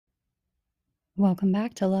Welcome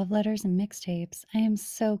back to Love Letters and Mixtapes. I am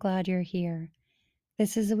so glad you're here.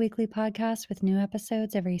 This is a weekly podcast with new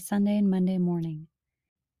episodes every Sunday and Monday morning.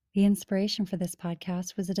 The inspiration for this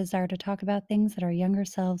podcast was a desire to talk about things that our younger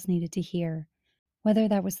selves needed to hear, whether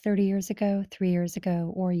that was 30 years ago, 3 years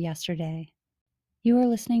ago, or yesterday. You are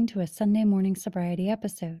listening to a Sunday morning sobriety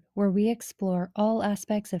episode where we explore all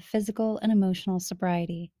aspects of physical and emotional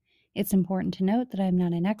sobriety. It's important to note that I am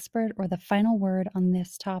not an expert or the final word on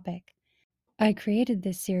this topic. I created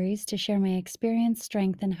this series to share my experience,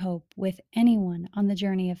 strength, and hope with anyone on the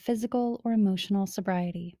journey of physical or emotional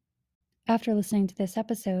sobriety. After listening to this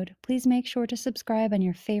episode, please make sure to subscribe on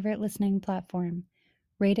your favorite listening platform.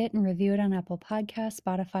 Rate it and review it on Apple Podcasts,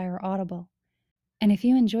 Spotify, or Audible. And if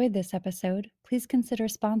you enjoyed this episode, please consider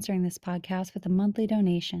sponsoring this podcast with a monthly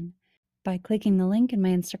donation by clicking the link in my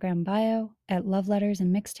Instagram bio at Love Letters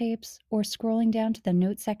and Mixtapes or scrolling down to the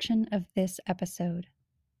notes section of this episode.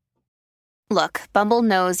 Look, Bumble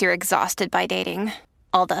knows you're exhausted by dating.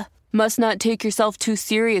 All the, must not take yourself too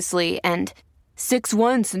seriously, and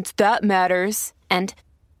 6'1" since that matters, and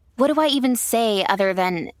what do I even say other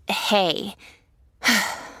than, hey?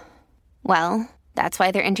 Well, that's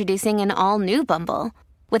why they're introducing an all-new Bumble,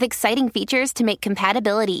 with exciting features to make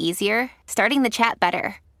compatibility easier, starting the chat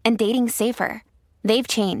better, and dating safer. They've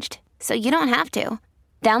changed, so you don't have to.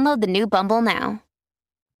 Download the new Bumble now.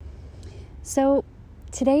 So,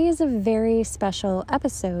 today is a very special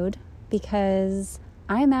episode because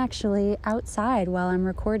I'm actually outside while I'm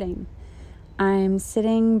recording. I'm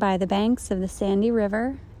sitting by the banks of the Sandy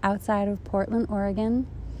River outside of Portland, Oregon.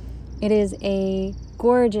 It is a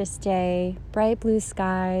gorgeous day, bright blue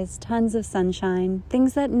skies, tons of sunshine,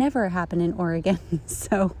 things that never happen in Oregon.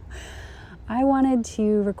 So I wanted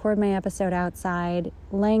to record my episode outside,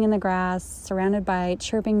 laying in the grass, surrounded by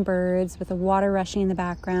chirping birds with the water rushing in the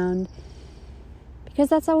background. Because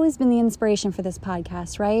that's always been the inspiration for this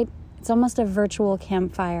podcast, right? It's almost a virtual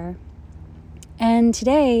campfire. And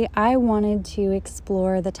today I wanted to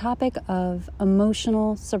explore the topic of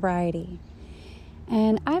emotional sobriety.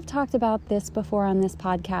 And I've talked about this before on this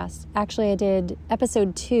podcast. Actually, I did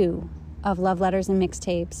episode 2 of Love Letters and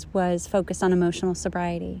Mixtapes was focused on emotional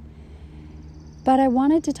sobriety. But I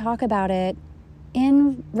wanted to talk about it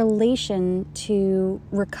in relation to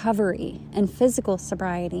recovery and physical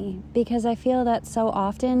sobriety, because I feel that so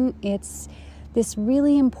often it's this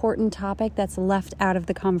really important topic that's left out of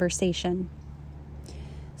the conversation.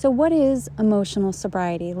 So what is emotional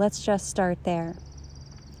sobriety? Let's just start there.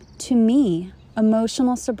 To me,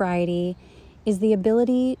 emotional sobriety is the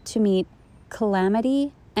ability to meet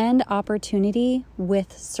calamity and opportunity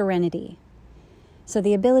with serenity. So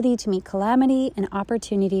the ability to meet calamity and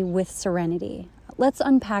opportunity with serenity. Let's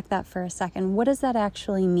unpack that for a second. What does that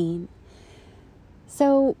actually mean?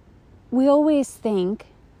 So we always think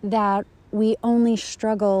that we only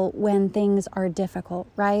struggle when things are difficult,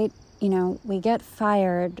 right? You know, we get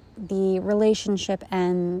fired, the relationship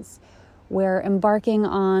ends, we're embarking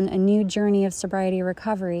on a new journey of sobriety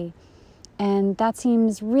recovery, and that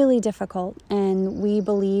seems really difficult, and we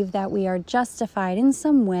believe that we are justified in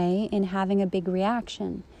some way in having a big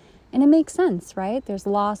reaction. And it makes sense, right? There's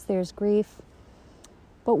loss, there's grief.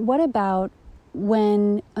 But what about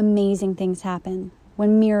when amazing things happen,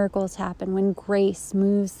 when miracles happen, when grace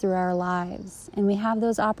moves through our lives, and we have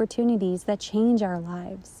those opportunities that change our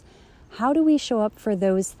lives? How do we show up for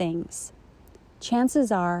those things?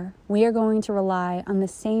 Chances are we are going to rely on the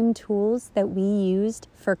same tools that we used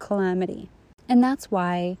for calamity. And that's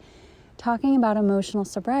why talking about emotional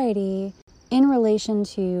sobriety in relation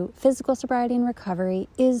to physical sobriety and recovery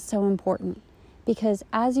is so important. Because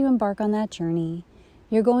as you embark on that journey,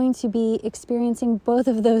 you're going to be experiencing both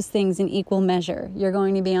of those things in equal measure. You're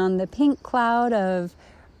going to be on the pink cloud of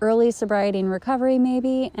early sobriety and recovery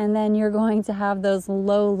maybe, and then you're going to have those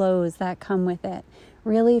low lows that come with it,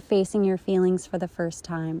 really facing your feelings for the first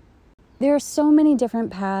time. There are so many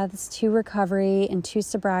different paths to recovery and to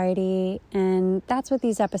sobriety, and that's what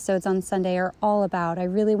these episodes on Sunday are all about. I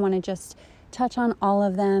really want to just touch on all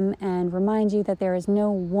of them and remind you that there is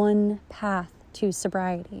no one path to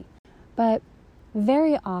sobriety. But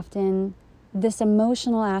very often, this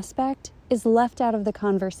emotional aspect is left out of the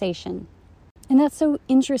conversation. And that's so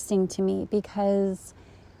interesting to me because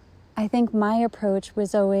I think my approach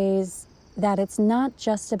was always that it's not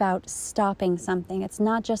just about stopping something. It's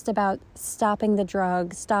not just about stopping the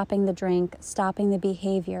drug, stopping the drink, stopping the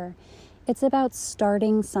behavior. It's about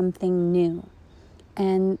starting something new.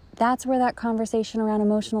 And that's where that conversation around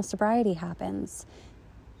emotional sobriety happens.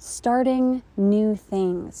 Starting new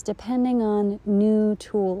things, depending on new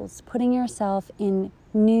tools, putting yourself in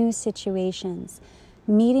new situations,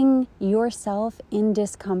 meeting yourself in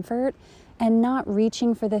discomfort and not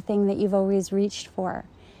reaching for the thing that you've always reached for.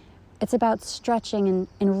 It's about stretching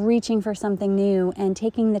and reaching for something new and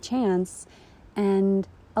taking the chance and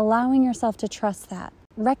allowing yourself to trust that.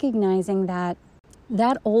 Recognizing that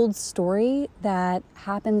old story that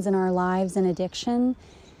happens in our lives in addiction,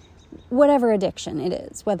 whatever addiction it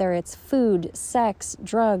is, whether it's food, sex,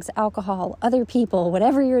 drugs, alcohol, other people,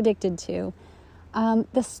 whatever you're addicted to,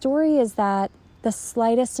 the story is that the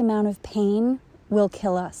slightest amount of pain will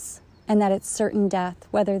kill us, and that it's certain death,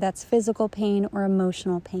 whether that's physical pain or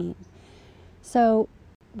emotional pain. So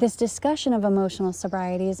this discussion of emotional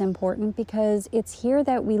sobriety is important because it's here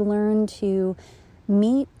that we learn to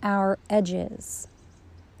meet our edges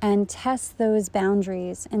and test those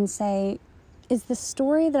boundaries and say, is the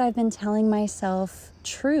story that I've been telling myself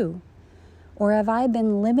true? Or have I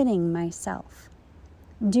been limiting myself?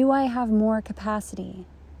 Do I have more capacity?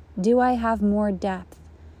 Do I have more depth?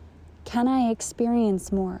 Can I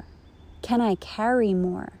experience more? Can I carry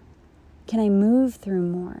more? Can I move through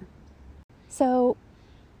more? So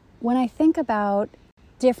when I think about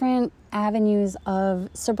different avenues of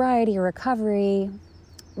sobriety or recovery,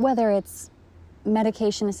 whether it's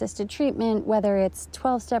medication-assisted treatment, whether it's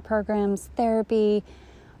 12-step programs, therapy,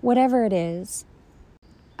 whatever it is,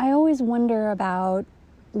 I always wonder about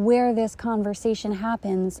where this conversation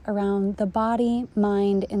happens around the body,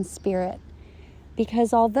 mind, and spirit.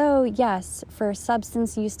 Because although, yes, for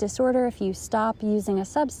substance use disorder, if you stop using a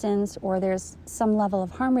substance or there's some level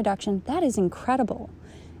of harm reduction, that is incredible.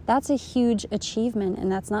 That's a huge achievement,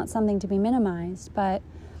 and that's not something to be minimized. But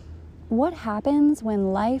what happens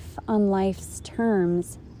when life on life's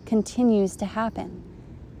terms continues to happen?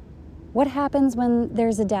 What happens when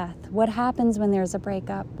there's a death? What happens when there's a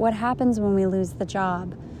breakup? What happens when we lose the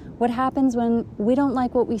job? What happens when we don't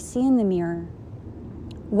like what we see in the mirror?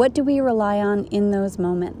 What do we rely on in those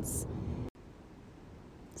moments?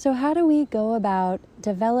 So how do we go about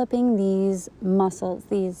developing these muscles,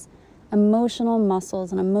 these emotional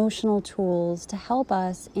muscles and emotional tools to help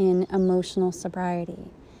us in emotional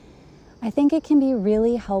sobriety? I think it can be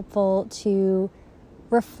really helpful to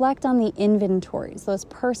reflect on the inventories, those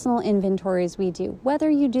personal inventories we do, whether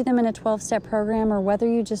you do them in a 12-step program or whether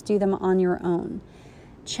you just do them on your own.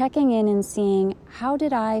 Checking in and seeing, how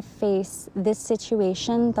did I face this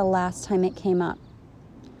situation the last time it came up?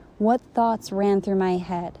 What thoughts ran through my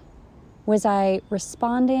head? Was I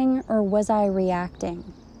responding or was I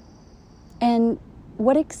reacting? And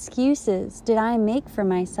what excuses did I make for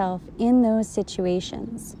myself in those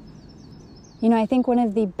situations? You know, I think one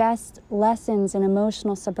of the best lessons in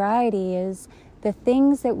emotional sobriety is the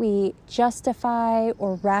things that we justify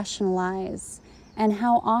or rationalize, and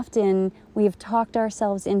how often we've talked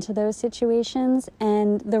ourselves into those situations,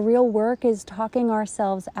 and the real work is talking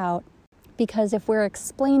ourselves out. Because if we're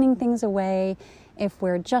explaining things away, if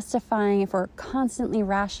we're justifying, if we're constantly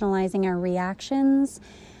rationalizing our reactions,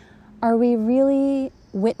 are we really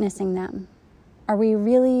witnessing them? Are we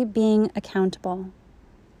really being accountable?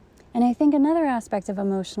 And I think another aspect of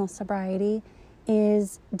emotional sobriety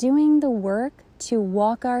is doing the work to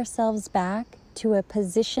walk ourselves back to a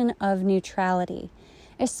position of neutrality,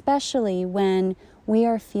 especially when we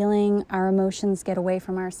are feeling our emotions get away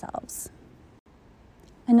from ourselves.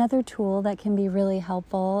 Another tool that can be really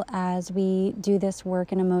helpful as we do this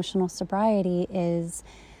work in emotional sobriety is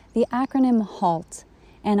the acronym HALT.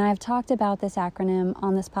 And I've talked about this acronym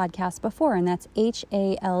on this podcast before, and that's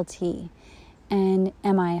HALT. And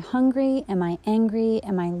am I hungry? Am I angry?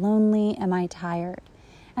 Am I lonely? Am I tired?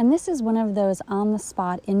 And this is one of those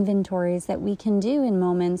on-the-spot inventories that we can do in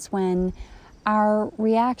moments when our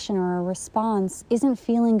reaction or our response isn't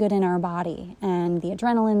feeling good in our body, and the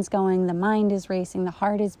adrenaline's going, the mind is racing, the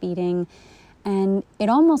heart is beating, and it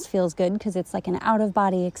almost feels good because it's like an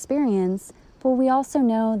out-of-body experience, but we also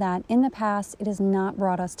know that in the past it has not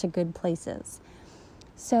brought us to good places.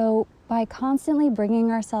 So by constantly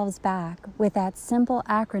bringing ourselves back with that simple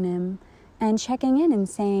acronym and checking in and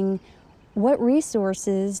saying, what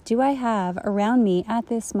resources do I have around me at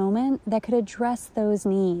this moment that could address those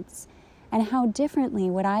needs? And how differently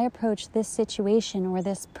would I approach this situation or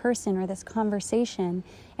this person or this conversation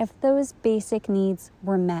if those basic needs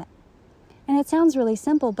were met? And it sounds really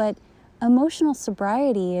simple, but emotional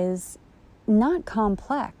sobriety is not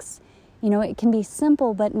complex. You know, it can be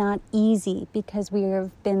simple but not easy because we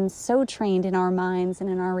have been so trained in our minds and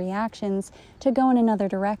in our reactions to go in another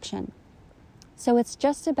direction. So it's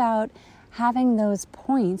just about having those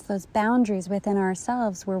points, those boundaries within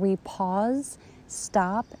ourselves where we pause,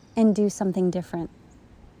 stop, and do something different.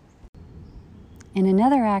 And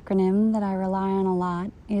another acronym that I rely on a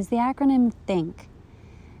lot is the acronym THINK.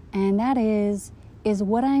 And that is, is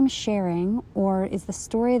what I'm sharing, or is the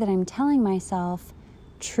story that I'm telling myself,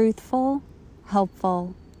 truthful,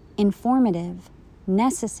 helpful, informative,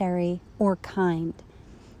 necessary, or kind?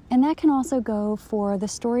 And that can also go for the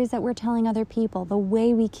stories that we're telling other people, the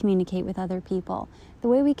way we communicate with other people, the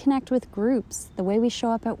way we connect with groups, the way we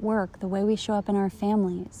show up at work, the way we show up in our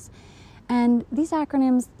families. And these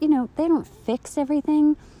acronyms, they don't fix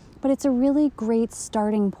everything, but it's a really great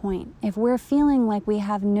starting point. If we're feeling like we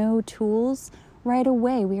have no tools right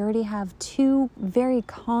away, we already have 2 very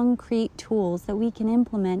concrete tools that we can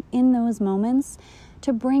implement in those moments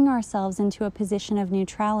to bring ourselves into a position of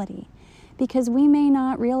neutrality. Because we may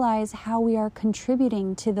not realize how we are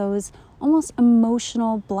contributing to those almost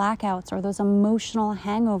emotional blackouts or those emotional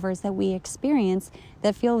hangovers that we experience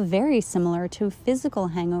that feel very similar to physical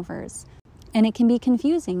hangovers. And it can be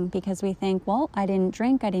confusing because we think, well, I didn't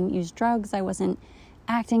drink, I didn't use drugs, I wasn't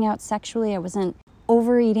acting out sexually, I wasn't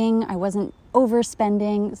overeating, I wasn't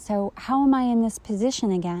overspending, so how am I in this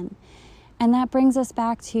position again? And that brings us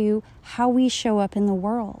back to how we show up in the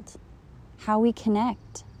world, how we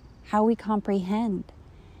connect, how we comprehend.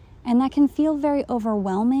 And that can feel very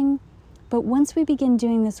overwhelming, but once we begin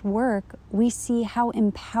doing this work, we see how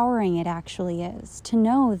empowering it actually is to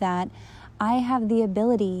know that I have the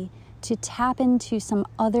ability to tap into some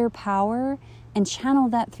other power and channel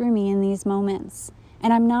that through me in these moments.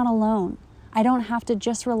 And I'm not alone. I don't have to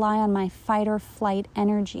just rely on my fight or flight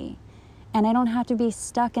energy. And I don't have to be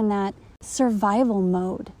stuck in that survival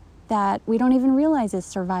mode that we don't even realize is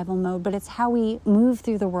survival mode, but it's how we move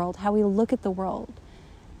through the world, how we look at the world.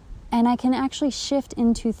 And I can actually shift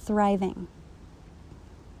into thriving.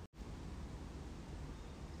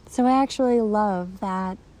 So I actually love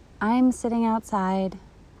that I'm sitting outside,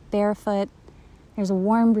 barefoot, there's a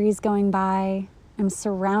warm breeze going by, I'm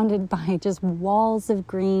surrounded by just walls of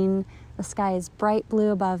green, the sky is bright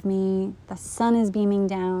blue above me, the sun is beaming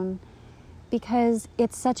down, because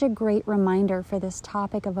it's such a great reminder for this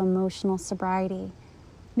topic of emotional sobriety.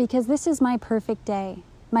 Because this is my perfect day,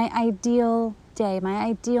 my ideal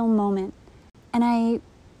moment. And I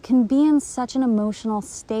can be in such an emotional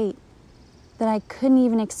state that I couldn't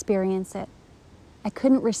even experience it. I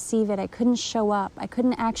couldn't receive it. I couldn't show up. I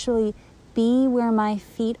couldn't actually be where my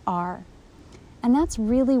feet are. And that's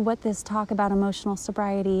really what this talk about emotional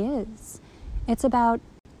sobriety is. It's about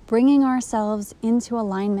bringing ourselves into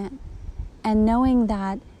alignment and knowing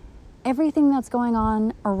that everything that's going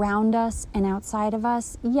on around us and outside of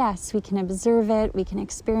us, yes, we can observe it, we can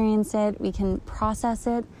experience it, we can process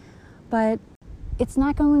it, but it's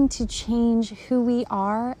not going to change who we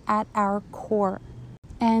are at our core.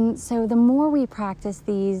 And so the more we practice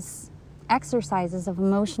these exercises of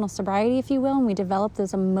emotional sobriety, if you will, and we develop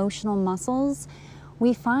those emotional muscles,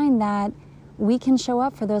 we find that we can show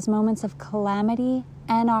up for those moments of calamity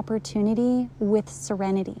and opportunity with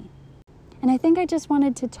serenity. And I think I just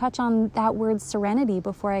wanted to touch on that word serenity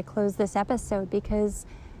before I close this episode, because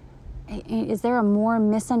is there a more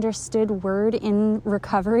misunderstood word in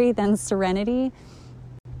recovery than serenity?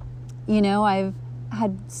 I've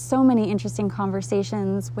had so many interesting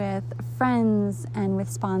conversations with friends and with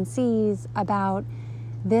sponsees about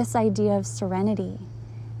this idea of serenity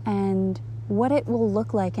and what it will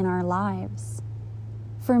look like in our lives.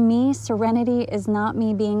 For me, serenity is not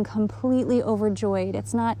me being completely overjoyed.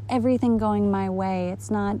 It's not everything going my way.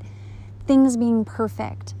 It's not things being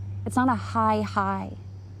perfect. It's not a high.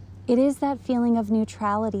 It is that feeling of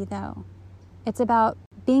neutrality, though. It's about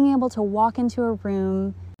being able to walk into a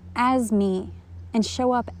room as me and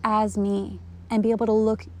show up as me and be able to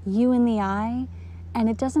look you in the eye, and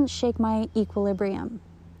it doesn't shake my equilibrium.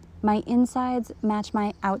 My insides match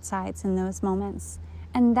my outsides in those moments.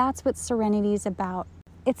 And that's what serenity is about.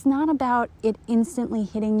 It's not about it instantly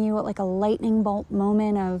hitting you at like a lightning bolt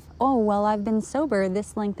moment of, oh, well, I've been sober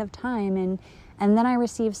this length of time and then I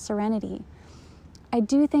receive serenity. I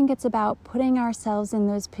do think it's about putting ourselves in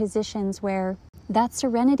those positions where that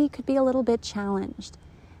serenity could be a little bit challenged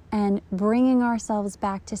and bringing ourselves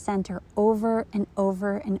back to center over and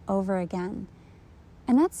over and over again.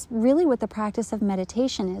 And that's really what the practice of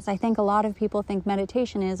meditation is. I think a lot of people think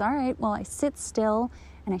meditation is, all right, well, I sit still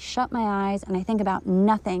and I shut my eyes and I think about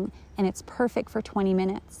nothing and it's perfect for 20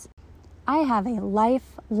 minutes. I have a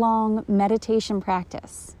lifelong meditation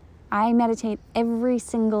practice. I meditate every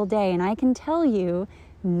single day, and I can tell you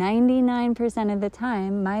 99% of the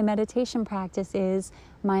time my meditation practice is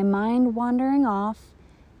my mind wandering off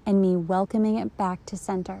and me welcoming it back to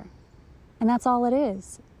center. And that's all it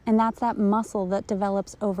is. And that's that muscle that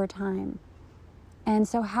develops over time. And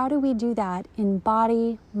so how do we do that in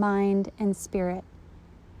body, mind, and spirit?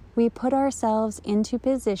 We put ourselves into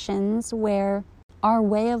positions where Our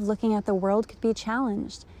way of looking at the world could be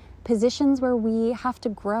challenged. Positions where we have to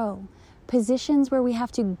grow, positions where we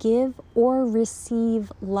have to give or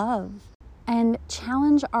receive love, and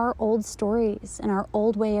challenge our old stories and our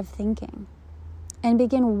old way of thinking, and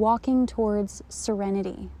begin walking towards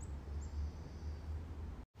serenity.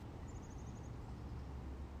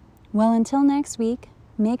 Well, until next week,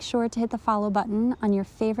 make sure to hit the follow button on your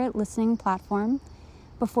favorite listening platform.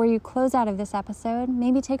 Before you close out of this episode,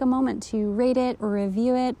 maybe take a moment to rate it or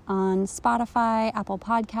review it on Spotify, Apple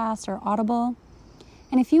Podcasts, or Audible.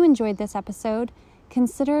 And if you enjoyed this episode,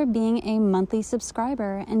 consider being a monthly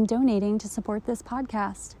subscriber and donating to support this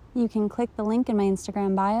podcast. You can click the link in my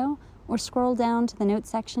Instagram bio or scroll down to the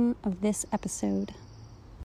notes section of this episode.